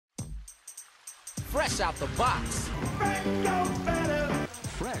fresh out the box.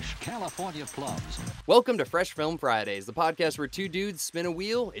 Fresh California plums. Welcome to Fresh Film Fridays, the podcast where two dudes spin a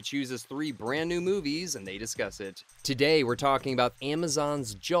wheel, it chooses three brand new movies, and they discuss it. Today, we're talking about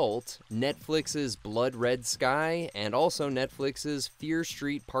Amazon's Jolt, Netflix's Blood Red Sky, and also Netflix's Fear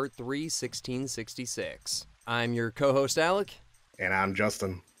Street Part 3, 1666. I'm your co-host, Alec. And I'm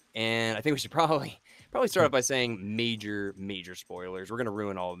Justin. And I think we should probably start off by saying major spoilers. We're going to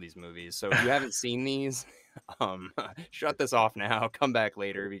ruin all of these movies. So if you haven't seen these, shut this off now. Come back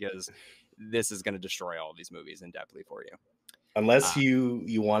later because this is going to destroy all of these movies in depthly for you. Unless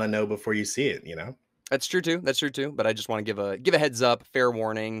you want to know before you see it, you know? That's true too. But I just want to give a heads up, fair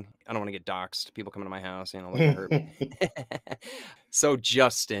warning. I don't want to get doxxed. People coming to my house, looking to hurt me. So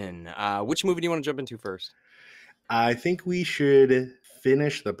Justin, which movie do you want to jump into first? I think we should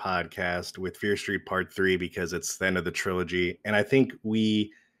finish the podcast with Fear Street Part 3 because it's the end of the trilogy. And I think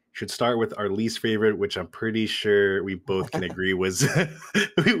we should start with our least favorite, which I'm pretty sure we both can agree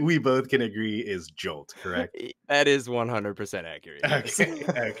is Jolt, correct? That is 100% accurate. Yes.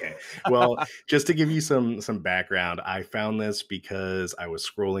 Okay. Well, just to give you some background, I found this because I was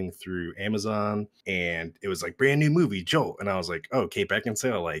scrolling through Amazon and it was like brand new movie, Jolt. And I was like, oh, Kate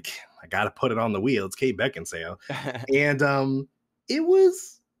Beckinsale, like I got to put it on the wheel. It's Kate Beckinsale. And it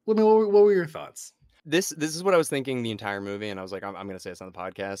was, what were your thoughts? This is what I was thinking the entire movie, and I was like, I'm going to say this on the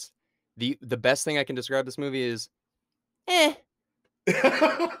podcast. The best thing I can describe this movie is, And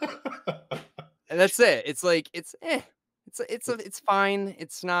that's it. It's like it's fine.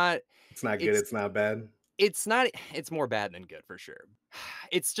 It's not good. It's not bad. It's more bad than good for sure.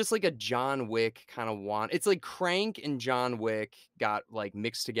 It's just like a John Wick kind of it's like Crank and John Wick got like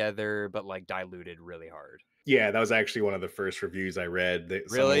mixed together, but like diluted really hard. Yeah, that was actually one of the first reviews I read.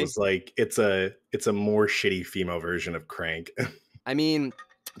 Someone Really? was like, it's a more shitty female version of Crank. I mean,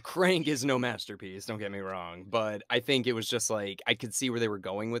 Crank is no masterpiece, don't get me wrong, but I think it was just like, I could see where they were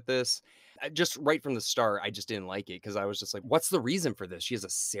going with this. Just right from the start, I just didn't like it because I was just like, what's the reason for this? She has a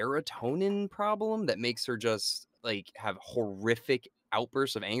serotonin problem that makes her just like have horrific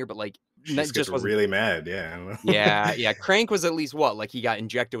outbursts of anger, but like She just gets really mad. Yeah. yeah. Crank was at least what? Like he got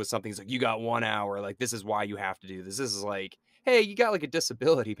injected with something. He's like, you got 1 hour. Like, this is why you have to do this. This is like, hey, you got like a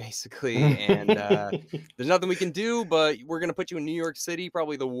disability basically. And there's nothing we can do, but we're going to put you in New York City,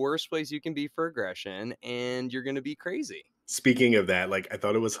 probably the worst place you can be for aggression. And you're going to be crazy. Speaking of that, like I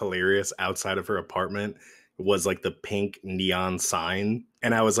thought it was hilarious outside of her apartment was like the pink neon sign.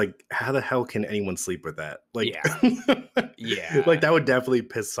 And I was like, how the hell can anyone sleep with that? Like, yeah. Like that would definitely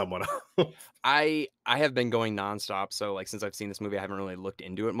piss someone off. I have been going nonstop. So like, since I've seen this movie, I haven't really looked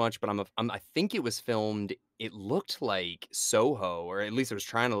into it much, but I think it was filmed. It looked like Soho, or at least it was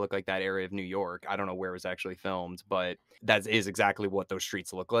trying to look like that area of New York. I don't know where it was actually filmed, but that is exactly what those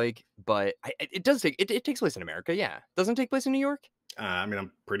streets look like. But it takes place in America. Yeah. Doesn't it take place in New York? I mean,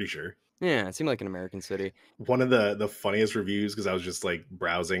 I'm pretty sure. Yeah, it seemed like an American city. One of the funniest reviews, because I was just like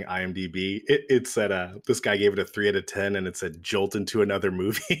browsing IMDb, it said this guy gave it a 3 out of 10 and it said Jolt into another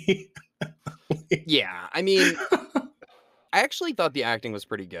movie. Yeah, I mean, I actually thought the acting was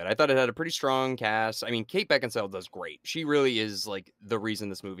pretty good. I thought it had a pretty strong cast. I mean, Kate Beckinsale does great. She really is like the reason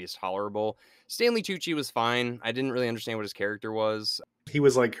this movie is tolerable. Stanley Tucci was fine. I didn't really understand what his character was. He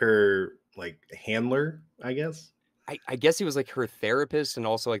was like her like handler, I guess. I guess he was like her therapist and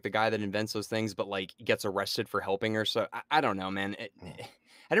also like the guy that invents those things, but like gets arrested for helping her. So I don't know, man. I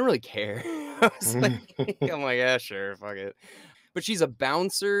didn't really care. I was like, I'm like, yeah, sure, fuck it. But she's a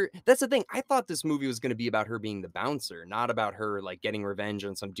bouncer. That's the thing. I thought this movie was going to be about her being the bouncer, not about her like getting revenge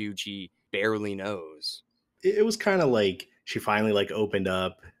on some dude she barely knows. It was kind of like she finally like opened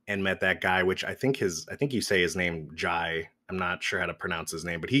up and met that guy, which I think you say his name Jai. I'm not sure how to pronounce his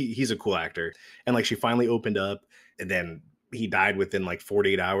name, but he's a cool actor. And like she finally opened up, and then he died within like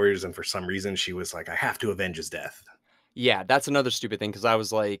 48 hours. And for some reason, she was like, I have to avenge his death. Yeah, that's another stupid thing, because I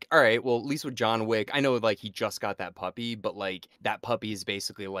was like, all right, well, at least with John Wick, I know like he just got that puppy, but like that puppy is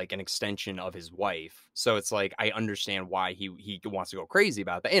basically like an extension of his wife. So it's like, I understand why he wants to go crazy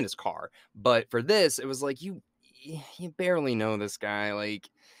about that, and his car. But for this, it was like, you barely know this guy, like,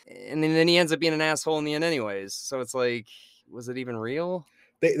 and then he ends up being an asshole in the end anyways. So it's like, was it even real?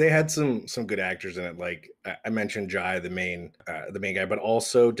 They had some good actors in it. Like I mentioned Jai, the main guy, but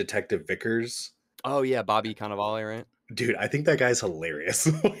also Detective Vickers. Oh yeah, Bobby Cannavale, right? Dude, I think that guy's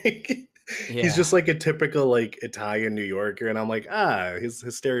hilarious. Like, He's Yeah. just like a typical like Italian New Yorker, and I'm like, ah, his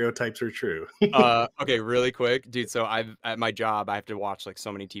stereotypes are true. Okay, really quick, dude. So I've at my job, I have to watch like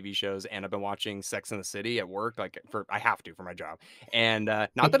so many TV shows, and I've been watching Sex and the City at work, like for I have to for my job. And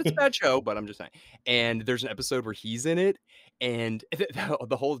not that it's a bad show, but I'm just saying. And there's an episode where he's in it, and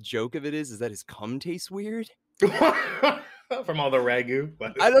the whole joke of it is that his cum tastes weird. From all the ragu,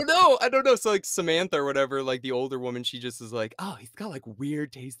 but I don't know. I don't know. So like Samantha or whatever, like the older woman, she just is like, "Oh, he's got like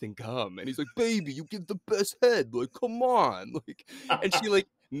weird tasting cum," and he's like, "Baby, you give the best head. Like, come on." Like, and she like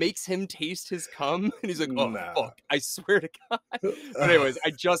makes him taste his cum, and he's like, "Oh nah. fuck, I swear to God." But anyways,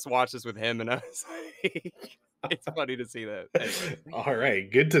 I just watched this with him, and I was like, it's funny to see that. Anyways, All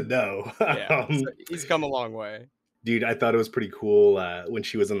right, good to know. yeah, so he's come a long way. Dude, I thought it was pretty cool when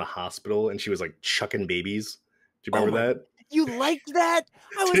she was in the hospital and she was like chucking babies. Do you Oh remember my, that? you liked that?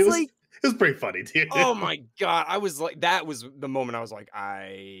 I Dude, was like, it was pretty funny, dude. oh my God. I was like, that was the moment I was like,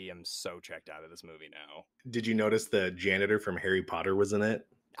 I am so checked out of this movie now. Did you notice the janitor from Harry Potter was in it?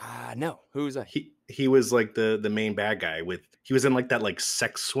 No. Who was that? He was like the main bad guy with he was in like that like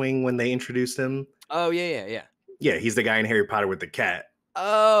sex swing when they introduced him. Oh, yeah. Yeah, he's the guy in Harry Potter with the cat.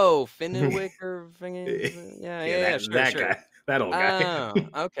 Oh, Yeah, Finnewick or sure, that sure. guy, that old guy.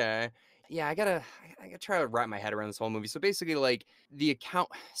 Oh, okay. Yeah, I gotta try to wrap my head around this whole movie. So basically, like the account.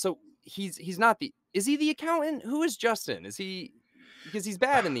 So he's not the. Is he the accountant? Who is Justin? Is he? Because he's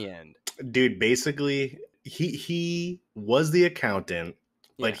bad in the end. Dude, basically, he was the accountant,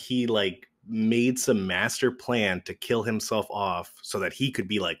 but Yeah. he like made some master plan to kill himself off so that he could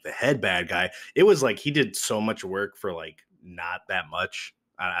be like the head bad guy. It was like he did so much work for like not that much.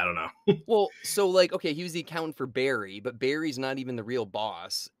 I don't know. Well, so like, okay, he was the accountant for Barry, but Barry's not even the real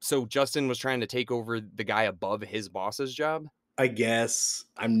boss. So Justin was trying to take over the guy above his boss's job. I guess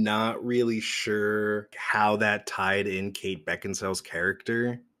I'm not really sure how that tied in Kate Beckinsale's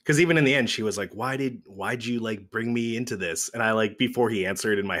character. Because even in the end, she was like, why'd you like bring me into this? And I like before he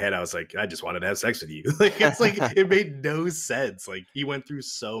answered in my head, I was like, I just wanted to have sex with you. Like it's like it made no sense. Like he went through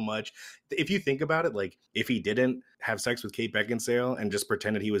so much. If you think about it, like if he didn't have sex with Kate Beckinsale and just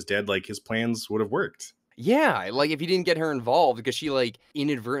pretended he was dead, like his plans would have worked. Yeah, like if he didn't get her involved because she like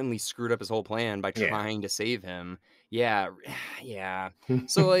inadvertently screwed up his whole plan by Yeah. trying to save him. Yeah, yeah.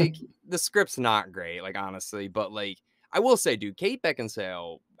 So like the script's not great, like honestly, but like I will say, dude, Kate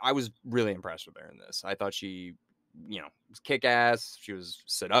Beckinsale, I was really impressed with her in this. I thought she, was kick ass. She was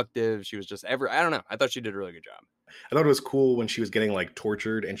seductive. She was just I don't know. I thought she did a really good job. I thought it was cool when she was getting like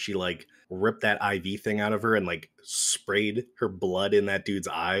tortured and she like ripped that IV thing out of her and like sprayed her blood in that dude's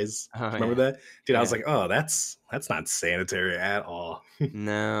eyes. Oh, Remember yeah. that? Dude, I was Yeah. like, oh, that's not sanitary at all.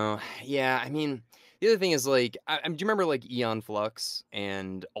 No. Yeah. I mean, the other thing is like, do you remember like Eon Flux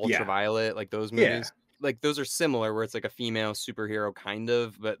and Yeah. Ultraviolet, like those Yeah. movies? Like those are similar, where it's like a female superhero kind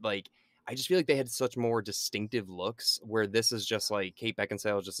of, but like I just feel like they had such more distinctive looks. Where this is just like Kate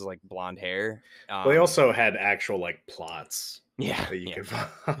Beckinsale just has like blonde hair. Well, they also had actual like plots Yeah, that you yeah, could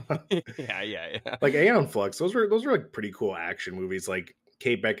find. yeah. Like Aeon Flux, those were like pretty cool action movies. Like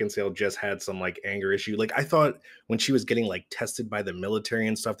Kate Beckinsale just had some like anger issue. Like I thought when she was getting like tested by the military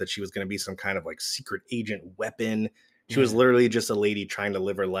and stuff that she was going to be some kind of like secret agent weapon. She was Yeah. literally just a lady trying to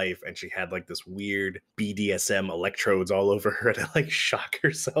live her life, and she had like this weird BDSM electrodes all over her to like shock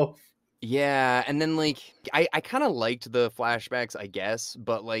herself. Yeah, and then like I kind of liked the flashbacks, I guess,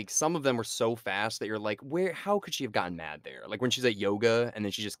 but like some of them were so fast that you're like, how could she have gotten mad there? Like when she's at yoga and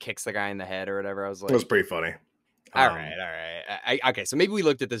then she just kicks the guy in the head or whatever. I was It was like, pretty funny. all right. Okay, so maybe we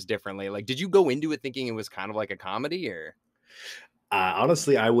looked at this differently. Like, did you go into it thinking it was kind of like a comedy or?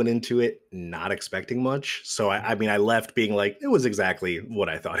 Honestly, I went into it not expecting much. So I mean, I left being like, it was exactly what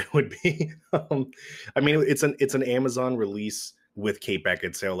I thought it would be. I mean, it's an Amazon release with Kate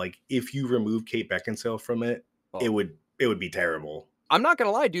Beckinsale. Like, if you remove Kate Beckinsale from it, Oh, it would be terrible. I'm not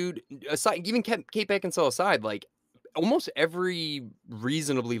gonna lie, dude. Aside, even Kate Beckinsale aside, like almost every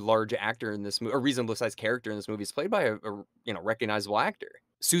reasonably large actor in this movie, or reasonably sized character in this movie, is played by a recognizable actor.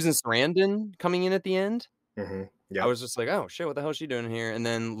 Susan Sarandon coming in at the end. Hmm. I Yep. was just like, oh shit, what the hell is she doing here? And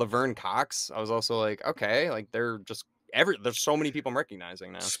then Laverne Cox, I was also like, okay, like they're just there's so many people I'm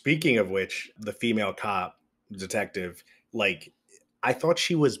recognizing now. Speaking of which, the female cop detective, like, I thought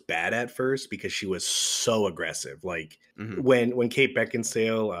she was bad at first because she was so aggressive. Like Hmm. when Kate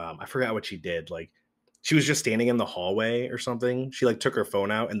Beckinsale, I forgot what she did. Like she was just standing in the hallway or something. She like took her phone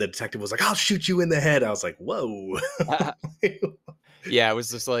out, and the detective was like, "I'll shoot you in the head." I was like, "Whoa!" Yeah, it was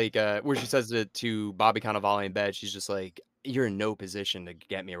just like where she says it to Bobby Cannavale in bed. She's just like, "You're in no position to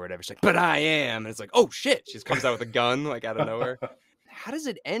get me," or whatever. She's like, "But I am," and it's like, "Oh shit!" She just comes out with a gun like out of nowhere. How does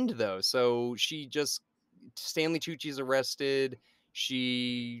it end though? So she just Stanley Tucci's arrested.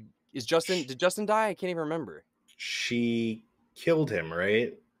 She Did Justin die? I can't even remember. She killed him,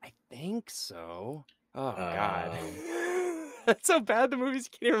 right? I think so. Oh God. Um, That's so bad, the movies,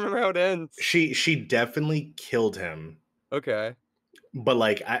 you can't even remember how it ends. she definitely killed him. Okay. But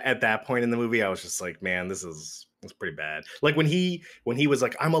like at that point in the movie, I was just like, man, this is pretty bad. Like when he was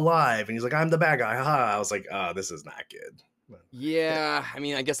like, I'm alive, and he's like, I'm the bad guy. Haha. I was like, oh, this is not good. Yeah. Yeah, I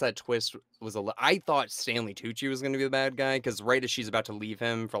mean, I guess that twist was I thought Stanley Tucci was gonna be the bad guy, because right as she's about to leave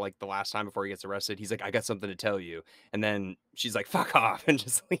him for, like, the last time before he gets arrested, he's like, "I got something to tell you," and then she's like, "Fuck off," and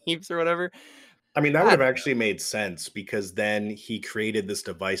just leaves or whatever. I mean, that would I have don't know. actually made sense because then he created this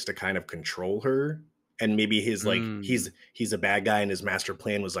device to kind of control her. And maybe his like Mm, he's a bad guy and his master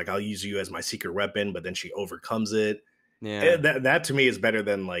plan was like, I'll use you as my secret weapon, but then she overcomes it. yeah, That to me is better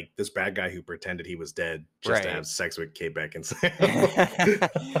than like this bad guy who pretended he was dead just to right. have sex with Kate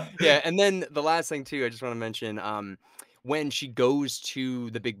Beckinsale. Yeah, and then the last thing too, I just wanna mention, when she goes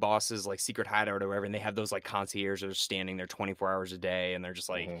to the big boss's, like, secret hideout or whatever, and they have those, like, concierges that are standing there 24 hours a day, and they're just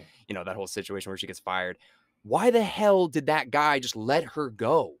like, Mhm. that whole situation where she gets fired. Why the hell did that guy just let her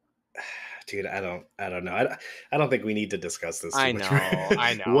go? Dude, I don't know. I don't think we need to discuss this too much.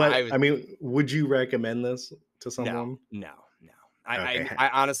 I know, I What was I mean, would you recommend this to no, someone? no, no. I Okay. I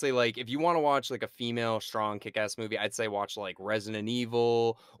I honestly, like, if you wanna watch, like, a female strong kick-ass movie, I'd say watch, like, Resident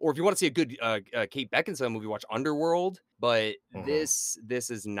Evil, or if you wanna see a good, Kate Beckinsale movie, watch Underworld, but Mhm. this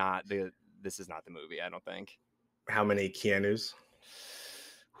is not the movie, I don't think. How many Keanu's?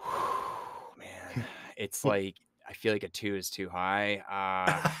 Man, it's like, I feel like a 2 is too high.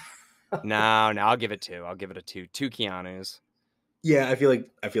 No, no, I'll give it 2. I'll give it a 2. 2 Keanus. Yeah, I feel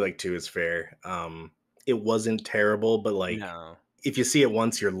like 2 is fair. It wasn't terrible, but, like, No. if you see it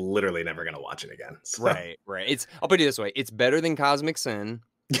once, you're literally never gonna watch it again. So Right, right. I'll put it this way, it's better than Cosmic Sin,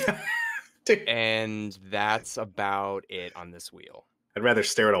 Dude, and that's about it on this wheel. I'd rather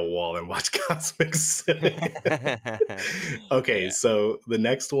stare at a wall than watch Cosmic Sin. Okay, Yeah. so the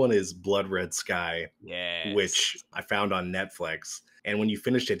next one is Blood Red Sky, which Yes. I found on Netflix. And when you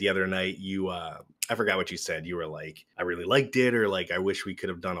finished it the other night, I forgot what you said. You were like, I really liked it, or like I wish we could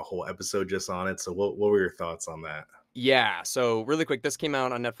have done a whole episode just on it. So what were your thoughts on that? Yeah, so really quick, this came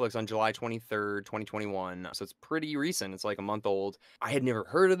out on Netflix on July 23rd, 2021, so it's pretty recent, it's like a month old. I had never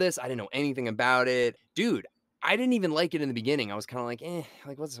heard of this, I didn't know anything about it. Dude, I didn't even like it in the beginning, I was kinda like, "Eh,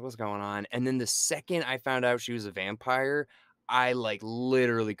 like, what's going on?" And then the second I found out she was a vampire, I, like,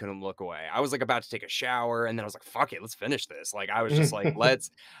 literally couldn't look away. I was, like, about to take a shower, and then I was like, "Fuck it, let's finish this." Like, I was just like, "Let's."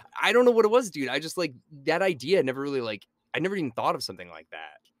 I don't know what it was, dude, I just, like, that idea never really, like, I never even thought of something like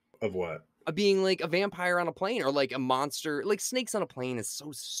that. Of what? Being like a vampire on a plane, or like a monster, like snakes on a plane is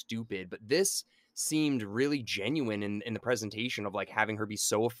so stupid, but this seemed really genuine in the presentation of like having her be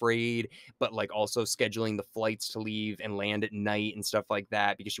so afraid, but like also scheduling the flights to leave and land at night and stuff like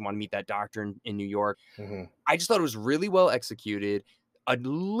that because she wanted to meet that doctor in New York. Mhm. I just thought it was really well executed, a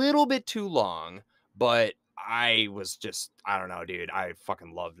little bit too long, but I don't know, dude. I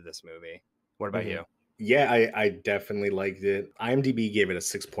fucking loved this movie. What about Mhm. you? Yeah, I definitely liked it. IMDb gave it a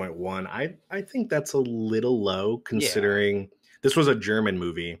 6.1. I think that's a little low Yeah. considering this was a German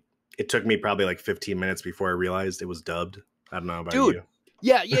movie. It took me probably like 15 minutes before I realized it was dubbed. I don't know about Dude. you.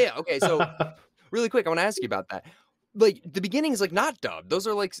 Yeah, yeah, yeah. Okay, so really quick, I wanna ask you about that. Like, the beginning is, like, not dubbed. Those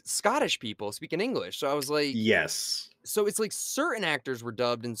are, like, Scottish people speaking English. So I was like, Yes. so it's like certain actors were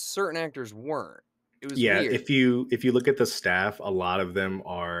dubbed and certain actors weren't. It was Yeah, weird. if you look at the staff, a lot of them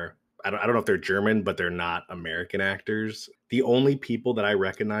are I don't know if they're German, but they're not American actors. The only people that I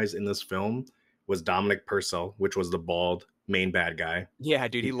recognize in this film was Dominic Purcell, which was the bald main bad guy. Yeah,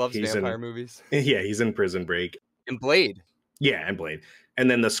 dude, he loves He's vampire in movies. yeah, he's in Prison Break. And Blade. Yeah, and Blade. And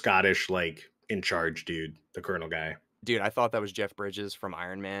then the Scottish like in charge dude, the colonel guy. Dude, I thought that was Jeff Bridges from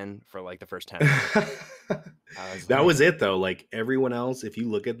Iron Man for, like, the first 10 minutes. I was That was like, it though. Like everyone else, if you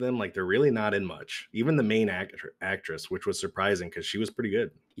look at them, like they're really not in much. Even the main actress, which was surprising because she was pretty good.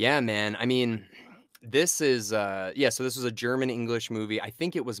 yeah, man. I mean, this is yeah, so this was a German English movie. I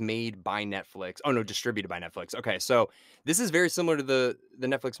think it was made by Netflix. Oh no, distributed by Netflix. Okay, so this is very similar to the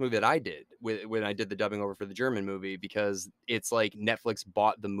Netflix movie that I did when I did the dubbing over for the German movie, because it's like Netflix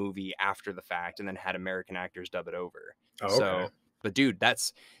bought the movie after the fact and then had American actors dub it over. Oh, okay. So, but dude,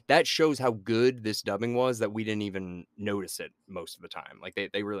 that shows how good this dubbing was that we didn't even notice it most of the time. Like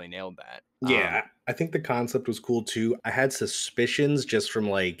they really nailed that. Yeah, I think the concept was cool too. I had suspicions just from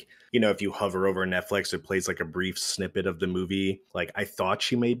like, if you hover over Netflix, it plays like a brief snippet of the movie. Like I thought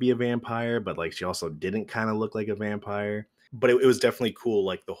she may be a vampire, but like she also didn't kind of look like a vampire. But it was definitely cool,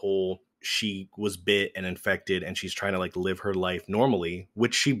 like the whole she was bit and infected and she's trying to like live her life normally,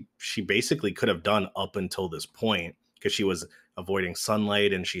 which she basically could have done up until this point because she was avoiding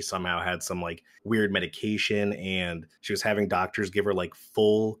sunlight, and she somehow had some like weird medication, and she was having doctors give her like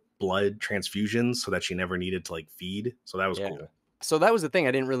full blood transfusions so that she never needed to like feed. So that was Yeah. cool. So that was the thing.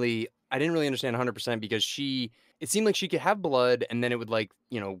 I didn't really understand 100% because it seemed like she could have blood and then it would like,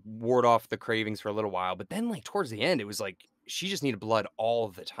 ward off the cravings for a little while. But then like towards the end, it was like she just needed blood all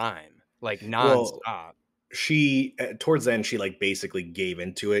the time, like Well, nonstop. she towards the end she like basically gave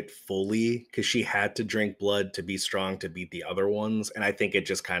into it fully because she had to drink blood to be strong to beat the other ones, and I think it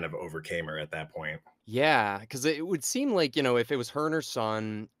just kind of overcame her at that point. Yeah, because it would seem like, if it was her and her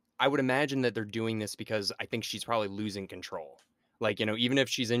son, I would imagine that they're doing this because I think she's probably losing control. Like, even if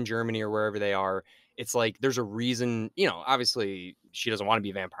she's in Germany or wherever they are, it's like there's a reason, obviously she doesn't want to be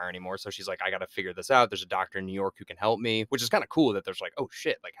a vampire anymore. So she's like, I got to figure this out. There's a doctor in New York who can help me, which is kind of cool that there's like, oh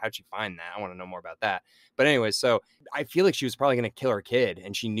shit, like how'd she find that? I want to know more about that. But anyway, so I feel like she was probably going to kill her kid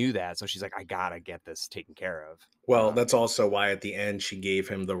and she knew that. So she's like, I got to get this taken care of. Well, that's also why at the end she gave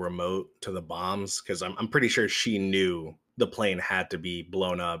him the remote to the bombs, because I'm pretty sure she knew the plane had to be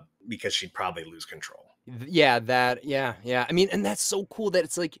blown up because she'd probably lose control. Yeah. I mean, and that's so cool that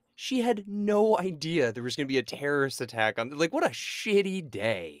it's like she had no idea there was going to be a terrorist attack on. Like, what a shitty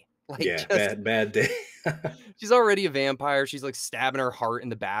day. Like, Yeah, just bad day. she's already a vampire. She's like stabbing her heart in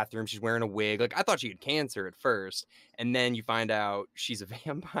the bathroom. She's wearing a wig. Like, I thought she had cancer at first, and then you find out she's a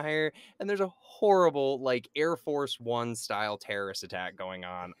vampire, and there's a horrible like Air Force One style terrorist attack going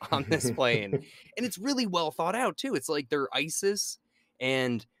on this plane, and it's really well thought out too. It's like they're ISIS,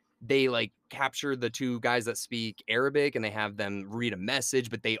 and they like capture the two guys that speak Arabic and they have them read a message,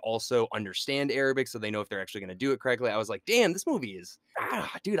 but they also understand Arabic, so they know if they're actually going to do it correctly. I was like, damn, this movie is,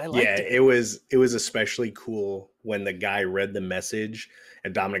 dude, I Yeah, liked it. it was especially cool when the guy read the message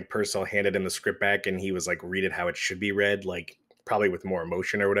and Dominic Purcell handed him the script back and he was like, read it how it should be read, like probably with more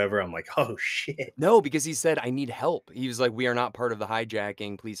emotion or whatever. I'm like, oh shit. No, because he said, I need help. He was like, we are not part of the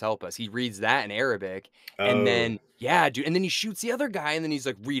hijacking. Please help us. He reads that in Arabic. And Oh. then, yeah, dude. And then he shoots the other guy and then he's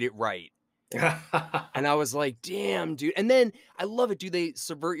like, read it right. And I was like, damn, dude. And then I love it. Do they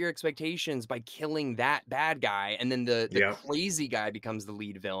subvert your expectations by killing that bad guy? And then the Yeah. crazy guy becomes the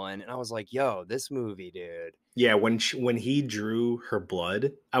lead villain. And I was like, yo, this movie, dude. Yeah, when he drew her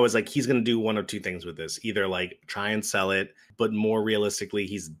blood, I was like, he's gonna do one of two things with this. Either like try and sell it, but more realistically,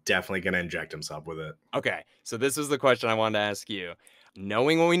 he's definitely gonna inject himself with it. Okay. So this is the question I wanted to ask you.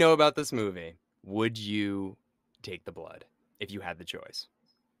 Knowing what we know about this movie, would you take the blood if you had the choice?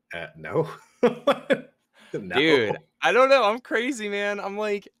 No. No. Dude, I don't know. I'm crazy, man. I'm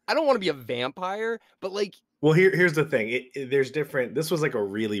like, I don't want to be a vampire, but like, Well, here's the thing. There's different. This was like a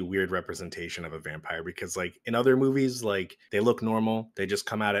really weird representation of a vampire because, like, in other movies, like they look normal. They just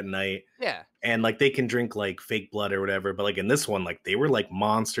come out at night yeah. and like they can drink like fake blood or whatever. But like in this one, like they were like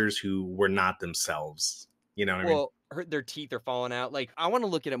monsters who were not themselves. You know what I mean? Well, their teeth are falling out. Like, I want to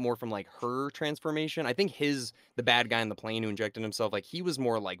look at it more from like her transformation. I think the bad guy in the plane who injected himself, like he was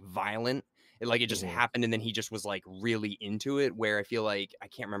more like violent. It just Mhm. happened, and then he just was like really into it. Where I feel like I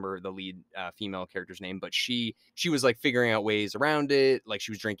can't remember the lead female character's name, but she was like figuring out ways around it. Like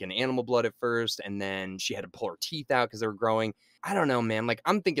she was drinking animal blood at first, and then she had to pull her teeth out because they were growing. I don't know, man. Like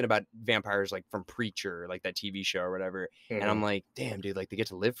I'm thinking about vampires like from Preacher, like that TV show or whatever. And I'm Mhm. like, damn, dude, like they get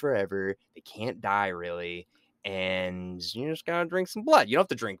to live forever. They can't die really. And you just gotta drink some blood. You don't have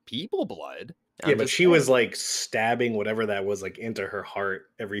to drink people blood. Yeah, I'm but just she saying. was like stabbing whatever that was like into her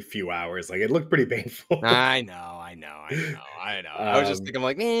heart every few hours. Like it looked pretty painful. I know. I was just um, thinking,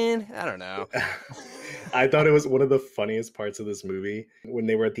 like, man, I don't know. I thought it was one of the funniest parts of this movie when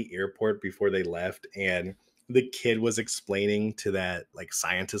they were at the airport before they left and the kid was explaining to that like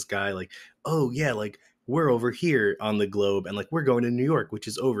scientist guy like, "Oh yeah, like we're over here on the globe and like we're going to New York, which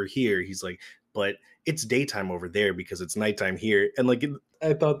is over here." He's like, "But it's daytime over there because it's nighttime here." And like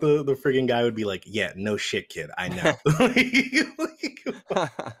I thought the frigging guy would be like, "Yeah, no shit, kid. I know."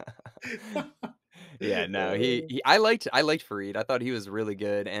 Yeah, no, I liked Fareed. I thought he was really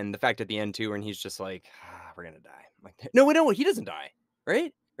good, and the fact at the end too, when he's just like, "We're gonna die." I'm like, no, we don't. He doesn't die,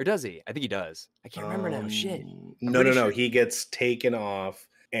 right? Or does he? I think he does. I can't remember now. Shit, I'm No, pretty no, no. sure. He gets taken off,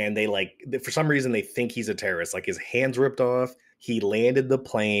 and they like for some reason they think he's a terrorist. Like his hands ripped off. He landed the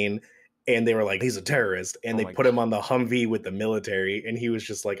plane, and they were like, "He's a terrorist," and Oh they my put god, him on the Humvee with the military, and he was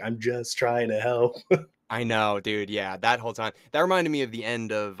just like, "I'm just trying to help." I know, dude. Yeah, that whole time that reminded me of the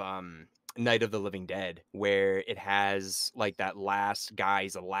end of Night of the Living Dead, where it has like that last guy,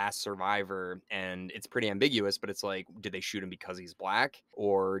 he's the last survivor, and it's pretty ambiguous, but it's like, did they shoot him because he's black,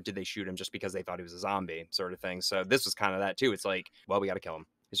 or did they shoot him just because they thought he was a zombie, sort of thing. So this was kind of that too. It's like, well, we got to kill him.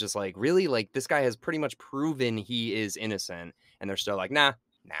 It's just like, really, like this guy has pretty much proven he is innocent, and they're still like, nah.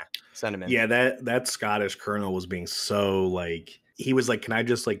 Nah, send him in. Yeah, that Scottish colonel was being so like he was like, "Can I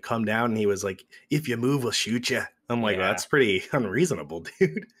just like come down?" And he was like, "If you move, we'll shoot you." I'm like, well, Yeah. that's pretty unreasonable,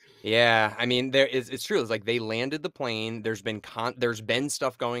 dude. Yeah, I mean, it's true. It's like they landed the plane. There's been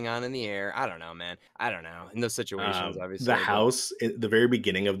stuff going on in the air. I don't know, man. I don't know. In those situations, The obviously, but house at the very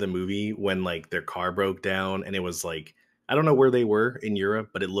beginning of the movie when like their car broke down and it was like I don't know where they were in Europe,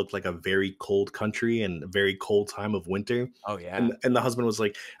 but it looked like a very cold country and a very cold time of winter. oh yeah. And the husband was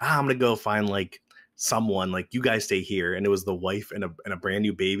like, I'm gonna go find like someone, like you guys stay here. And it was the wife and a brand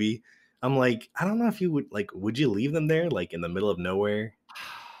new baby. I'm like, I don't know if you would you leave them there like in the middle of nowhere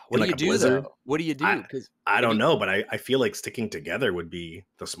in What do like you a do though? blizzard? What do you I do? Because I if don't you know, but I feel like sticking together would be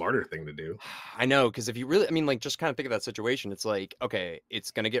the smarter thing to do. I know, because if you really I mean, like, just kinda think of that situation, it's like, okay,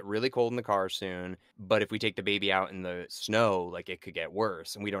 it's gonna get really cold in the car soon, but if we take the baby out in the snow, like, it could get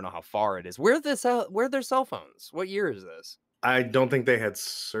worse, and we don't know how far it is. Where are their cell phones? What year is this? I don't think they had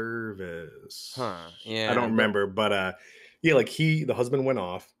Huh, service. I yeah, don't remember, but yeah, like the husband went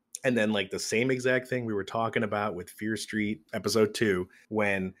off, and then like the same exact thing we were talking about with Fear Street episode 2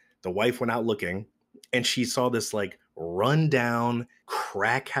 when the wife went out looking and she saw this like rundown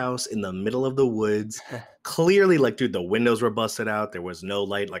crack house in the middle of the woods. Clearly, like, dude, the windows were busted out. There was no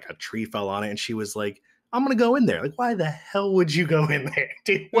light, like a tree fell on it, and she was like, I'm gonna go in there. Like, why the hell would you go in there,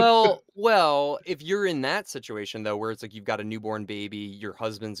 dude? well, if you're in that situation, though, where it's like you've got a newborn baby, your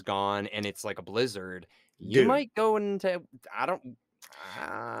husband's gone, and it's like a blizzard, you Dude, might go into I don't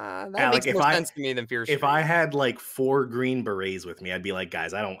that Alec, makes more sense to me than Fear if I Street. had like 4 green berets with me, I'd be like,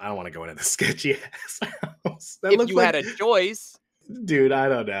 guys, I don't want to go into this sketchy ass house. That If looks you had like, a choice. dude, I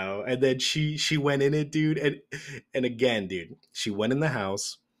don't know. And then she went in it, dude, and again, dude, she went in the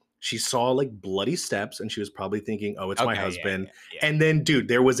house. She saw like bloody steps, and she was probably thinking, "Oh, it's my Okay, yeah, husband." yeah, yeah. And then, dude,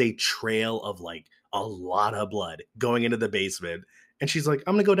 there was a trail of like a lot of blood going into the basement, and she's like,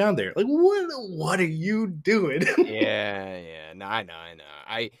 "I'm gonna go down there." Like, what are you doing? Yeah, yeah. No, I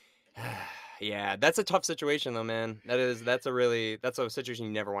know. Yeah, that's a tough situation though, man. That's a situation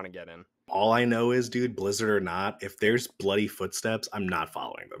you never want to get in. All I know is, dude, blizzard or not, if there's bloody footsteps, I'm not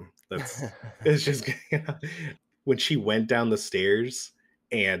following them. That's it's just when she went down the stairs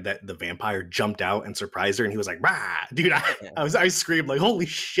and that the vampire jumped out and surprised her and he was like, "Rah!" Dude, I screamed like, "Holy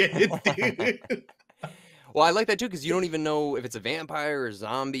shit, dude." Well, I like that too because you don't even know if it's a vampire or a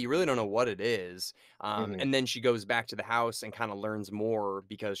zombie. You really don't know what it is. Mhm. And then she goes back to the house and kind of learns more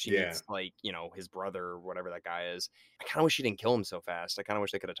because she Yeah. meets like, his brother or whatever that guy is. I kind of wish she didn't kill him so fast. I kind of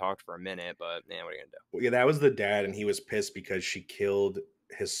wish they could have talked for a minute, but man, what are you gonna Well, yeah, that was the dad and he was pissed because she killed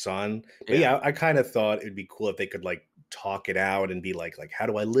his son. do? But Yeah. yeah, I kind of thought it'd be cool if they could like talk it out and be like, how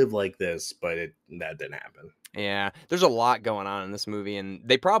do I live like this? But that didn't happen. Yeah, there's a lot going on in this movie, and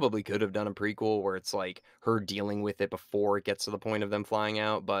they probably could have done a prequel where it's like her dealing with it before it gets to the point of them flying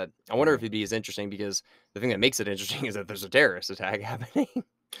out. But I wonder if Mhm. it'd be as interesting because the thing that makes it interesting is that there's a terrorist attack happening.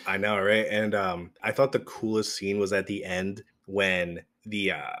 I know, right? And I thought the coolest scene was at the end when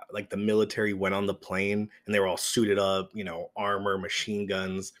the like the military went on the plane and they were all suited up, armor, machine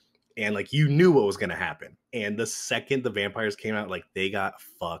guns, and like you knew what was gonna happen. And the second the vampires came out, like they got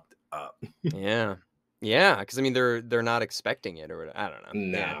fucked up. Yeah, yeah, because I mean they're not expecting it or I don't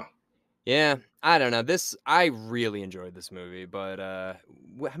know. Yeah, No. yeah, I don't know. I really enjoyed this movie, but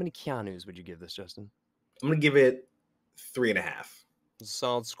how many Keanu's would you give this, Justin? I'm gonna give it 3.5.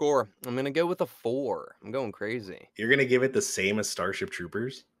 Solid score. I'm gonna go with a 4. I'm going crazy. You're gonna give it the same as Starship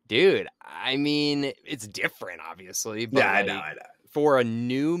Troopers? Dude, I mean, it's different, obviously, Yeah, but, I know, like, I know. for a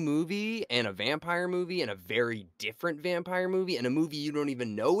new movie and a vampire movie and a very different vampire movie and a movie you don't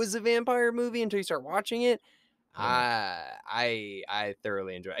even know is a vampire movie until you start watching it, Mhm. I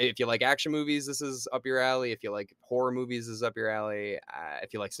thoroughly enjoy it. If you like action movies, this is up your alley. If you like horror movies, this is up your alley.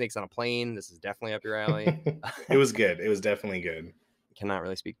 If you like Snakes on a Plane, this is definitely up your alley. It was good. It was definitely good. Cannot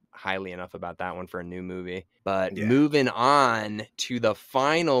really speak highly enough about that one for a new movie. But Yeah. moving on to the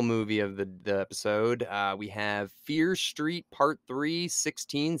final movie of the episode, we have Fear Street Part 3,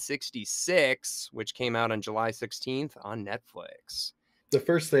 1666, which came out on July 16th on Netflix. The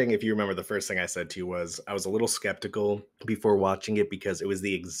first thing, if you remember, the first thing I said to you was I was a little skeptical before watching it because it was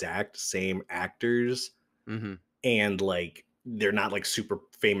the exact same actors Mm-hmm. and like they're not like super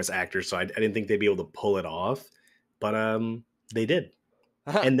famous actors, so I didn't think they'd be able to pull it off, but they did.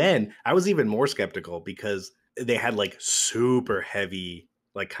 And then I was even more skeptical because they had like super heavy,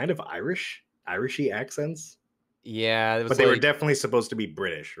 like kind of Irishy accents, Yeah, it was but they were like, definitely supposed to be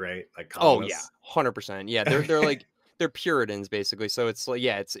British, right? Like oh yeah, colonists. 100%. Yeah, they're like they're Puritans basically. So it's like,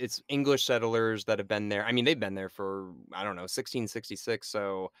 yeah, it's English settlers that have been there. I mean, they've been there for, I don't know, 1666.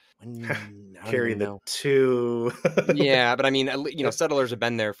 So I don't Carry even the know. two. Yeah, but I mean, settlers have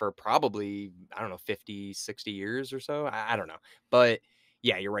been there for probably, I don't know, 50, 60 years or so. I don't know. But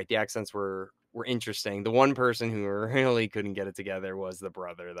yeah, you're right. The accents were interesting. The one person who really couldn't get it together was the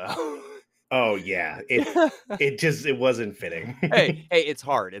brother, though. Oh yeah, it wasn't fitting. Hey, it's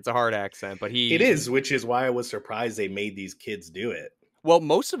hard. It's a hard accent, but It he is, which is why I was surprised they made these kids do it. well,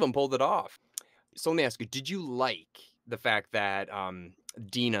 most of them pulled it off. So let me ask you, did you like the fact that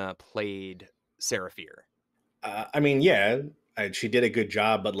Dina played Sarah Fear? I mean, yeah, she did a good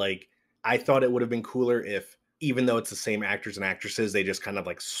job, but like, I thought it would have been cooler if, even though it's the same actors and actresses, they just kind of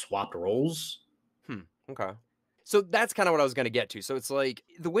like swapped roles. Okay. So that's kind of what I was going to get to. So it's like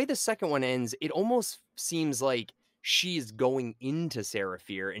the way the second one ends, it almost seems like she's going into Sarah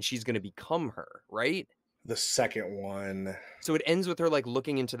Fear and she's going to become her, right? The second one, So it ends with her like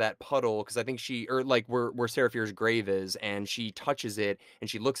looking into that puddle because I think she or like where Sarah Fear's grave is, and she touches it and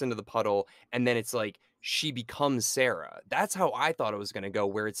she looks into the puddle, and then it's like she becomes Sarah. That's how I thought it was gonna go,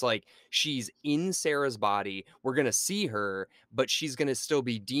 where it's like she's in Sarah's body, we're gonna see her, but she's gonna still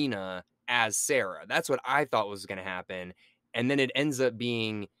be Dina as Sarah. That's what I thought was gonna happen. And then it ends up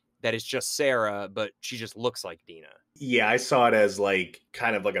being that it's just Sarah, but she just looks like Dina. yeah, I saw it as like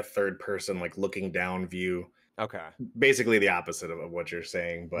kind of like a third person, like looking down view. Okay. Basically the opposite of what you're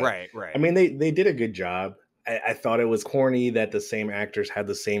saying, but Right, I right. mean, they did a good job. I thought it was corny that the same actors had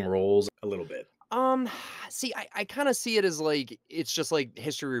the same roles a little bit. Um, see, I kind of see it as like it's just like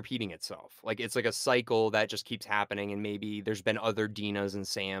history repeating itself. Like it's like a cycle that just keeps happening, and maybe there's been other Dinas and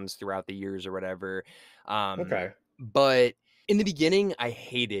Sams throughout the years or whatever. Um, Okay. but in the beginning, I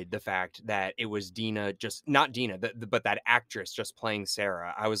hated the fact that it was Dina, just not Dina, but that actress just playing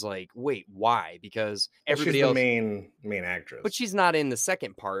Sarah. I was like, wait, why? Because Well, she's everybody the else. main But actress. she's not in the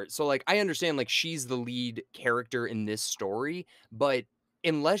second part. So, like, I understand, like, she's the lead character in this story, but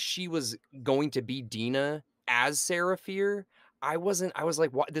unless she was going to be Dina as Sarah Fear, I was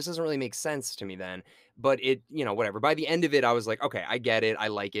like, what? This doesn't really make sense to me then. But it, whatever. By the end of it, I was like, okay, I get it. I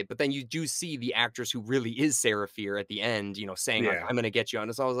like it. But then you do see the actress who really is Sarah Fear at the end, saying, like, Yeah. I'm going to get you on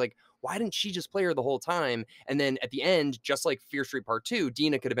this. I was like, why didn't she just play her the whole time? And then at the end, just like Fear Street Part 2,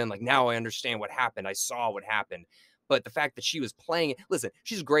 Dina could have been like, now I understand what happened. I saw what happened. But the fact that she was playing it, listen,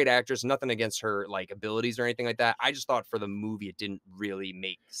 she's a great actress, nothing against her like abilities or anything like that. I just thought for the movie it didn't really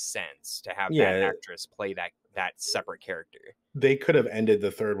make sense to have that Yeah, actress play that separate character. they could have ended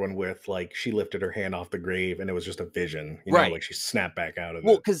the third one with like she lifted her hand off the grave and it was just a vision, Right. like she snapped back out of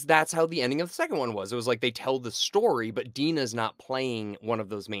Well, it. because that's how the ending of the second one was. It was like they tell the story, but Dina's not playing one of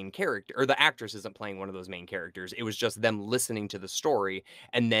those main characters, or the actress isn't playing one of those main characters. It was just them listening to the story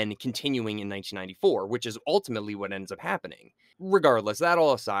and then continuing in 1994, which is ultimately what ends up happening. Regardless, that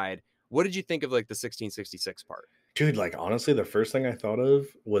all aside, what did you think of like the 1666 part? Dude, like honestly, the first thing I thought of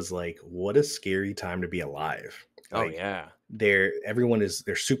was like, what a scary time to be alive. Oh, Like yeah. they're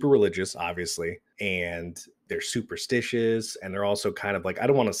super religious, obviously, and they're superstitious, and they're also kind of like, I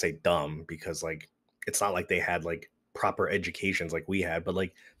don't want to say dumb because like it's not like they had like proper educations like we had, but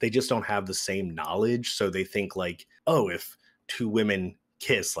like they just don't have the same knowledge. So they think like, oh, if two women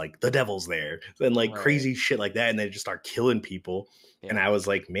kiss, like the devil's there, and like Right. crazy shit like that, and they just start killing people. And Yeah. I was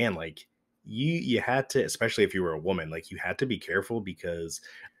like, man, like you had to, especially if you were a woman, like you had to be careful because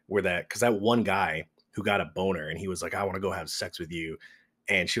that one guy who got a boner and he was like, I want to go have sex with you.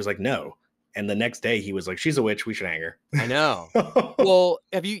 And she was like, no. And the next day he was like, she's a witch. We should hang her. I know. Well,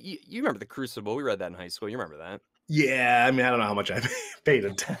 have you remember The Crucible? We read that in high school. You remember that? Yeah. I mean, I don't know how much I paid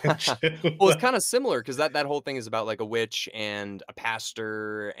attention. Well, it's kind of similar because that whole thing is about like a witch and a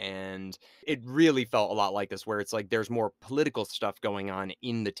pastor, and it really felt a lot like this, where it's like there's more political stuff going on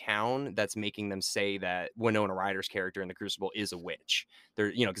in the town that's making them say that Winona Ryder's character in The Crucible is a witch.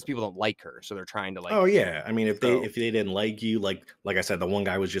 They're because people don't like her, so they're trying to like. Oh yeah. I mean, So if they didn't like you, like I said, the one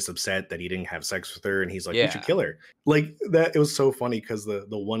guy was just upset that he didn't have sex with her, and he's like, we should yeah, kill her. Like that, it was so funny because the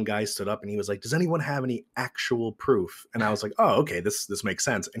one guy stood up and he was like, does anyone have any actual proof? And I was like, oh, okay, this makes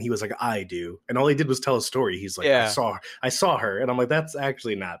sense. And he was like, I do. And all he did was tell a story. He's like, yeah. I saw her. And I'm like, that's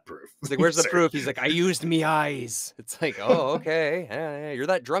actually not proof. It's like, where's the Sir. proof? He's like, I used me eyes. It's like, oh, okay. Yeah, you're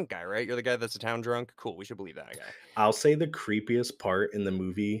that drunk guy, right? You're the guy that's a town drunk. Cool. We should believe that guy. I'll say the creepiest part in the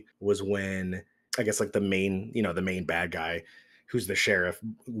movie was when I guess like the main bad guy, who's the sheriff,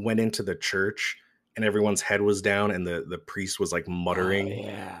 went into the church and everyone's head was down and the priest was like Oh, muttering.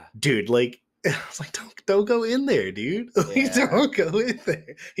 yeah. Dude, like I was like, don't go in there, dude. Like, Yeah. don't go in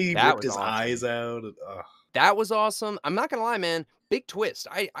there. He That ripped was his awesome. eyes out. Ugh. That was awesome. I'm not gonna lie, man. Big twist.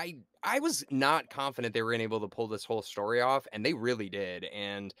 I I was not confident they were gonna able to pull this whole story off, and they really did.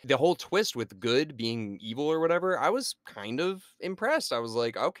 And the whole twist with good being evil or whatever, I was kind of impressed. I was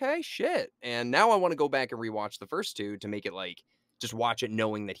like, okay, shit. And now I want to go back and rewatch the first two to make it like just watch it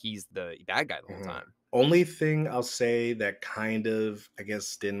knowing that he's the bad guy the whole Mhm. time. Only thing I'll say that kind of, I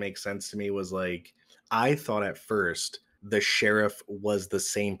guess, didn't make sense to me was like, I thought at first the sheriff was the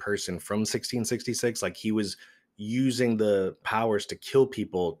same person from 1666. Like he was using the powers to kill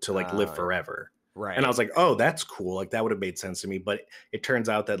people to like live forever. And I Right. was like, oh, that's cool. Like that would have made sense to me. But it turns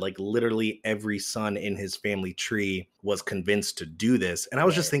out that like literally every son in his family tree was convinced to do this. And I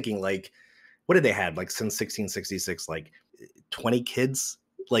was just Right. thinking, like, what did they had like since 1666? Like 20 kids?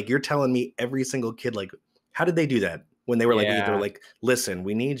 Like you're telling me every single kid, like, how did they do that? When they were Yeah. like, listen,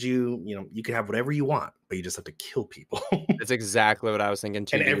 we need you, you know, you can have whatever you want, but you just have to kill people. That's exactly what I was thinking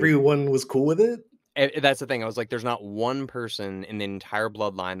And too, dude. everyone was cool with it. That's the thing. I was like, there's not one person in the entire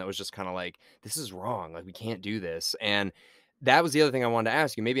bloodline that was just kind of like, this is wrong. Like, we can't do this. And that was the other thing I wanted to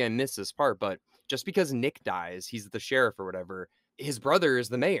ask you. Maybe I missed this part, but just because Nick dies, he's the sheriff or whatever. His brother is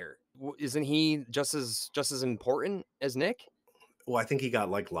the mayor. Isn't he just as important as Nick? Well, I think he got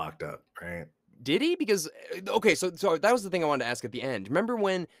like locked up, right? Did he? Because okay, so that was the thing I wanted to ask at the end. Remember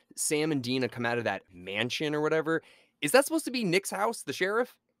when Sam and Dina come out of that mansion or whatever? Is that supposed to be Nick's house, the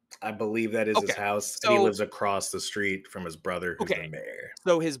sheriff? I believe that is his Okay, house, and he so lives across the street from his brother, who's the okay, mayor.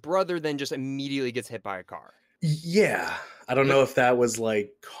 so his brother then just immediately gets hit by a car. Yeah. I don't But know if that was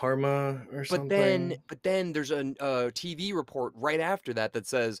like karma or but then something. but then there's a TV report right after that that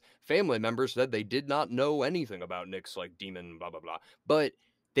says family members said they did not know anything about Nick's like demon blah blah blah. But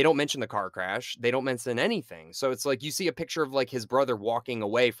they don't mention the car crash. They don't mention anything. So it's like you see a picture of like his brother walking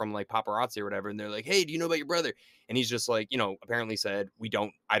away from like paparazzi or whatever, and they're like, "Hey, do you know about your brother?" And he's just like, apparently said,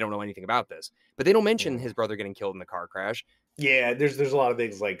 I don't know anything about this." But they don't mention Mm. his brother getting killed in the car crash. Yeah, there's a lot of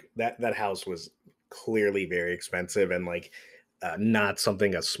things like that. That house was clearly very expensive and like not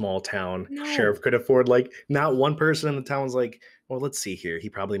something a small town No. sheriff could afford. Like, not one person in the town was like, well, let's see here. He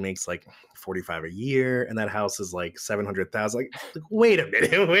probably makes like 45 a year, and that house is like 700,000. Like, wait a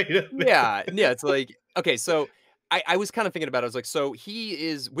minute, wait a minute. Yeah, yeah, it's like okay, so I was kind of thinking about it. I was like, so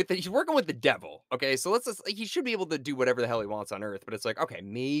he's working with the devil. Okay, so let's just like, he should be able to do whatever the hell he wants on Earth. But it's like, okay,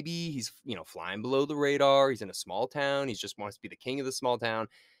 maybe he's flying below the radar. He's in a small town. He just wants to be the king of the small town.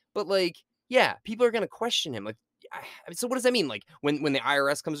 But like, yeah, people are gonna question him. Like, so what does that mean? Like when the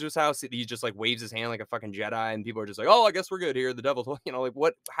IRS comes to his house, he just like waves his hand like a fucking Jedi, and people are just like, oh, I guess we're good here. The devil, like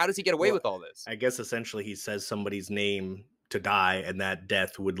what? How does he get away Well, with all this? I guess essentially he says somebody's name to die, and that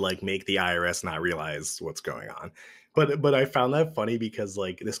death would like make the IRS not realize what's going on. But I found that funny because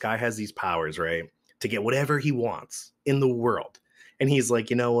like this guy has these powers, right? To get whatever he wants in the world. And he's like,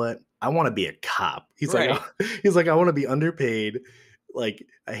 you know what? I want to be a cop. He's like, Right? he's like, I want to be underpaid, like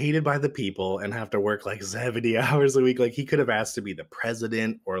hated by the people, and have to work like 70 hours a week. Like he could have asked to be the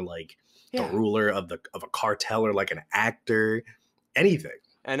president or like the Yeah. ruler of a cartel or like an actor, anything.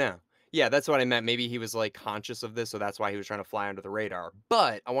 I know. Yeah, that's what I meant. Maybe he was like conscious of this, so that's why he was trying to fly under the radar.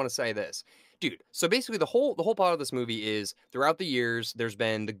 But I want to say this, dude. So basically, the whole plot of this movie is throughout the years, there's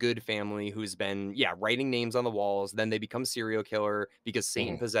been the good family who's been writing names on the walls. Then they become serial killer because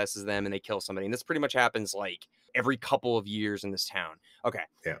Satan Mhm. possesses them and they kill somebody. And this pretty much happens like every couple of years in this town. Okay,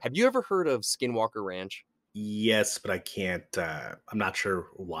 Yeah. have you ever heard of Skinwalker Ranch? Yes, but I can't. I'm not sure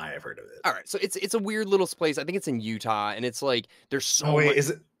why I've heard of it. All right, so it's a weird little place. I think it's in Utah, and it's like there's Oh so wait, much.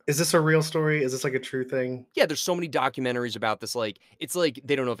 is this a real story? Is this like a true thing? Yeah, there's so many documentaries about this. Like, it's like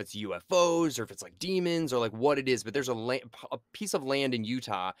they don't know if it's UFOs or if it's like demons or like what it is, but there's a piece of land in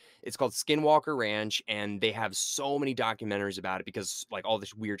Utah. It's called Skinwalker Ranch, and they have so many documentaries about it because like all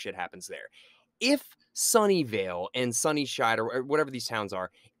this weird shit happens there. If Sunnyvale and Sunnyside or whatever these towns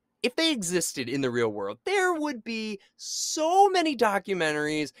are, if they existed in the real world, there would be so many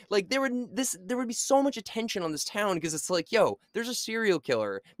documentaries. Like there would be so much attention on this town because it's like, yo, there's a serial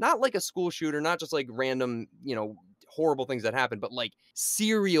killer, not like a school shooter, not just like random, horrible things that happen, but like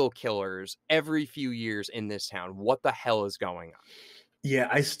serial killers every few years in this town. What the hell is going on? Yeah,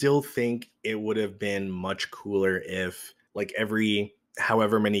 I still think it would have been much cooler if like every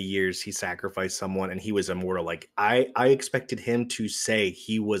however many years he sacrificed someone and he was immortal. Like I expected him to say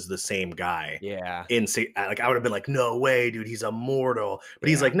he was the same guy. Yeah, And say like I would have been like, no way, dude, he's immortal. But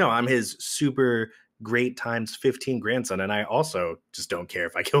he's yeah. like, no, I'm his super great times 15 grandson, and I also just don't care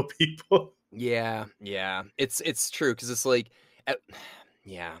if I kill people. Yeah, yeah. It's true because it's like, at,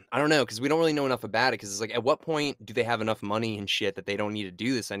 yeah, I don't know because we don't really know enough about it because it's like, at what point do they have enough money and shit that they don't need to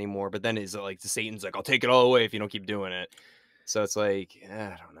do this anymore? But then is it like the Satan's like, I'll take it all away if you don't keep doing it. So it's like,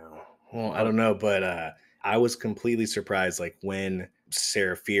 I don't know. Well, I But don't know, but I was completely surprised, like when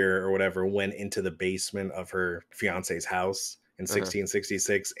Sarah Fear or whatever went into the basement of her fiance's house in Uh-huh.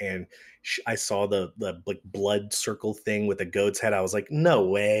 1666, and I saw the like blood circle thing with the goat's head. I was like, no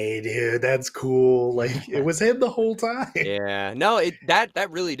way, dude, that's cool. Like it was him the whole time. Yeah. No, that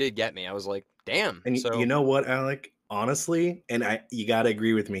really did get me. I was like, damn. And you So know what, Alec? Honestly, and you got to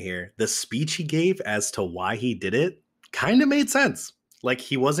agree with me here. The speech he gave as to why he did it kind of made sense. Like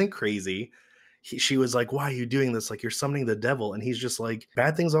he wasn't crazy. She was like, "Why are you doing this? Like you're summoning the devil." And he's just like,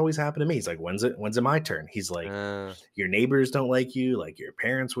 "Bad things always happen to me." He's like, "When's it my turn?" He's like, uh "Your neighbors don't like you. Like your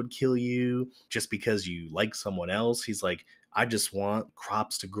parents would kill you just because you like someone else." He's like, "I just want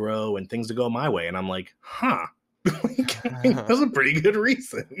crops to grow and things to go my way." And I'm like, "Huh." That's a pretty good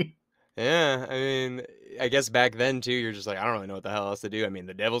reason. Yeah, I mean, I guess back then too, you're just like, I don't really know what the hell else to do. I mean,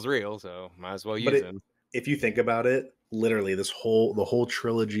 the devil's real, so might as well But use him. if you think about it, literally the whole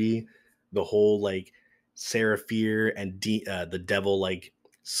trilogy, the whole like Sarah Fear and the devil like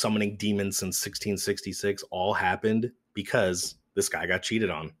summoning demons since 1666 all happened because this guy got cheated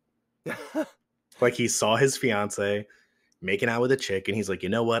on. Like he saw his fiance making out with a chick, and he's like, you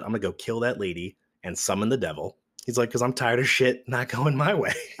know what? I'm gonna go kill that lady and summon the devil. He's like, because I'm tired of shit not going my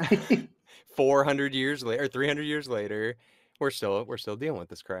way. 400 years later, or 300 years later, we're still dealing with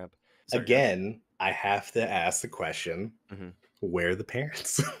this crap. Sorry, guys. Again, I have to ask the question: Mhm. where are the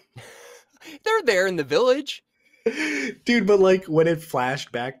parents? They're there in the village. Dude, but like when it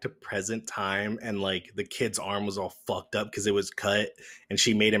flashed back to present time and like the kid's arm was all fucked up because it was cut and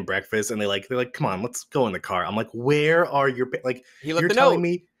she made him breakfast and they're like, come on, let's go in the car. I'm like, where are your like He left you're the telling note.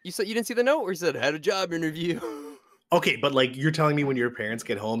 me You said you didn't see the note where he said had a job interview. okay, but like you're telling me when your parents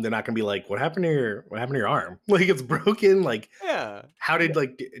get home, they're not gonna be like, what happened to your arm? Like it's broken. Like Yeah. how did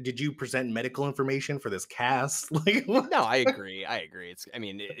like did you present medical information for this cast? Like what? No, I agree. I agree. I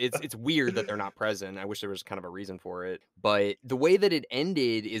mean, it's weird that they're not present. I wish there was kind of a reason for it. But the way that it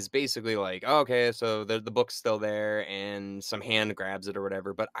ended is basically like, oh, okay, so the book's still there and some hand grabs it or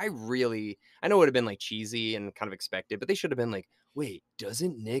whatever. But I know it would have been like cheesy and kind of expected, but they should have been like, wait,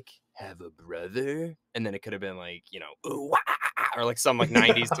 doesn't Nick have a brother? And then it could have been like, "Ooh, wah, ah, ah," or like some like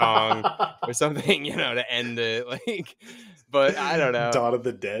 90s song or something, to end it. Like, but I don't know. Dawn of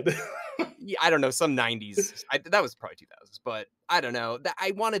the Dead. Yeah, I don't know, some 90s. That was probably 2000s, but I don't know.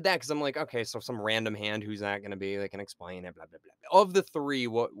 I wanted that because I'm like, okay, so some random hand who's not going to be, they can explain it, blah, blah, blah, blah. Of the three,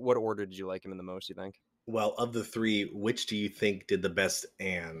 what order did you like him in the most, you think? Well, of the three, which do you think did the best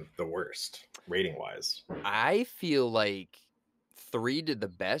and the worst, rating wise? I feel like three did the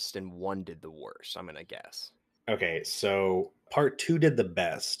best and one did the worst, I'm going to guess. Okay, so part two did the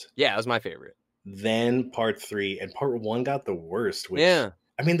best, Yeah, that was my favorite. then part three, and part one got the worst, which Yeah.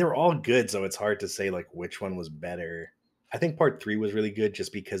 I mean, they're all good, so it's hard to say like which one was better. I think part three was really good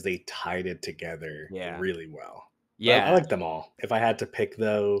just because they tied it together Yeah. really well. But I Yeah. like them all. If I had to pick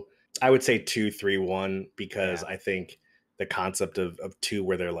though, I would say 2, 3, 1 because Yeah. I think the concept of two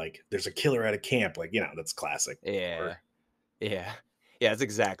where they're like, there's a killer at a camp, like, that's classic. Yeah. Yeah. Yeah, that's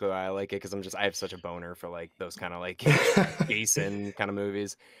exactly why I like it because I have such a boner for like those kind of like Jason kind of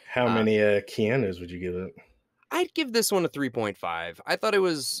movies. How Uh, many Keanu's would you give it? I'd give this one a 3.5. I thought it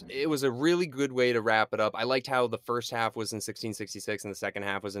was a really good way to wrap it up. I liked how the first half was in 1666 and the second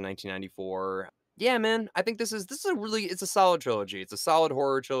half was in 1994. Yeah, man. I think it's a solid trilogy. It's a solid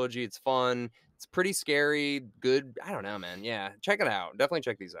horror trilogy. It's fun. It's pretty scary. Good. I don't know, man. Yeah, check it out. Definitely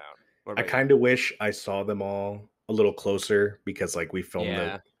check these out. What I about you? kind of wish I saw them all a little closer because like we filmed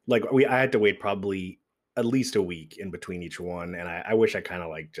Yeah. I had to wait probably at least a week in between each one, and I wish I kind of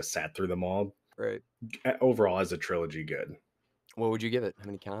like just sat through them all. Right. Overall, as a trilogy, good. What would you give it? How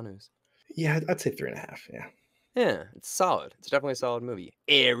many Keanu's? Yeah, I'd say 3.5. Yeah. Yeah, it's solid. It's definitely a solid movie.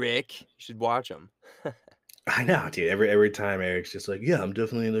 Eric, you should watch them. I know, dude. Every time Eric's just like, yeah, I'm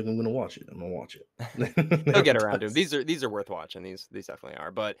gonna watch it. I'm gonna watch it. He'll get Never around to them. does. These are worth watching. These definitely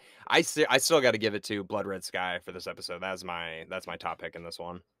are. But I still got to give it to Blood Red Sky for this episode. That's my top pick in this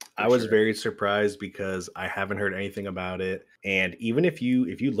one. I was very surprised because I haven't heard anything about it, and even if you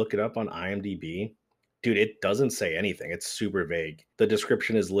look it up on IMDb, dude, it doesn't say anything. It's super vague. The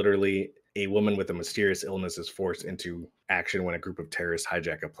description is literally a woman with a mysterious illness is forced into action when a group of terrorists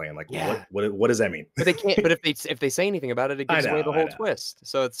hijack a plane. Like, Yeah. what does that mean? But they can't. But if they say anything about it, it gives away the whole twist.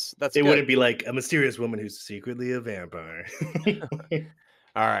 So that's it good. wouldn't be like a mysterious woman who's secretly a vampire.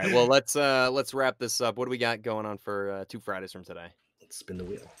 All right. Well, let's wrap this up. What do we got going on for 2 Fridays from today? Let's spin the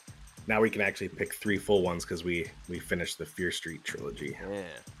wheel. Now we can actually pick 3 full ones because we finished the Fear Street trilogy. Yeah.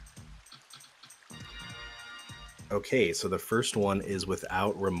 Okay, so the first one is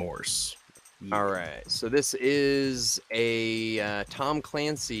Without Remorse. All Yeah. right. So this is a Tom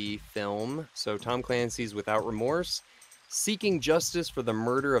Clancy film. So Tom Clancy's Without Remorse, seeking justice for the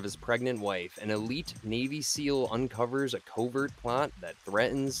murder of his pregnant wife. An elite Navy SEAL uncovers a covert plot that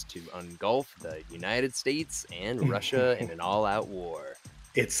threatens to engulf the United States and Russia in an all-out war.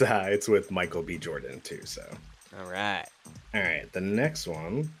 It's with Michael B. Jordan too. So, All right. all right, the next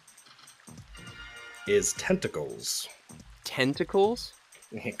one is Tentacles. Tentacles?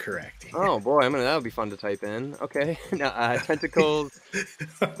 Correct. Oh boy, that would be fun to type in. Okay. Now, Tentacles.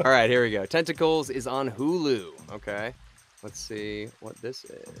 All right, here we go. Tentacles is on Hulu. Okay. Let's see what this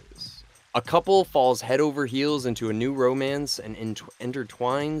is. A couple falls head over heels into a new romance and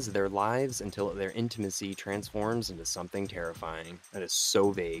intertwines their lives until their intimacy transforms into something terrifying. That is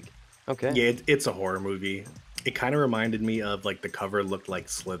so vague. Okay. Yeah, it's a horror movie. It kind of reminded me of like the cover looked like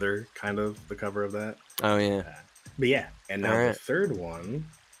Slither, kind of the cover of that. Oh yeah. But yeah, and now All the right. third one.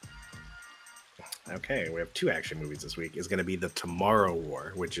 Okay, we have 2 action movies this week. Is going to be The Tomorrow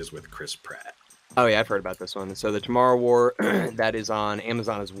War, which is with Chris Pratt. Oh yeah, I've heard about this one. So the Tomorrow War, that is on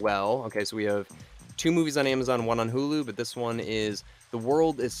Amazon as well. Okay, so we have 2 movies on Amazon, 1 on Hulu, but this one is the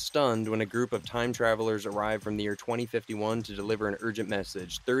world is stunned when a group of time travelers arrive from the year 2051 to deliver an urgent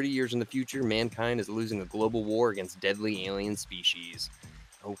message. 30 years in the future, mankind is losing a global war against deadly alien species.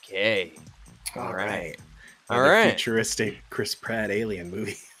 Okay. All right. All The right. futuristic Chris Pratt alien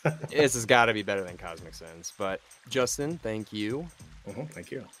movie. This has got to be better than Cosmic Sense. But Justin, thank you.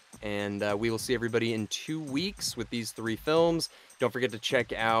 Thank you. And we will see everybody in 2 weeks with these 3 films. Don't forget to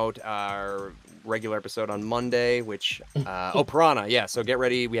check out our regular episode on Monday, which, Piranha. Yeah, so get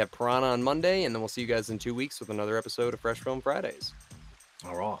ready. We have Piranha on Monday, and then we'll see you guys in 2 weeks with another episode of Fresh Film Fridays.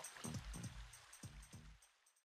 All right.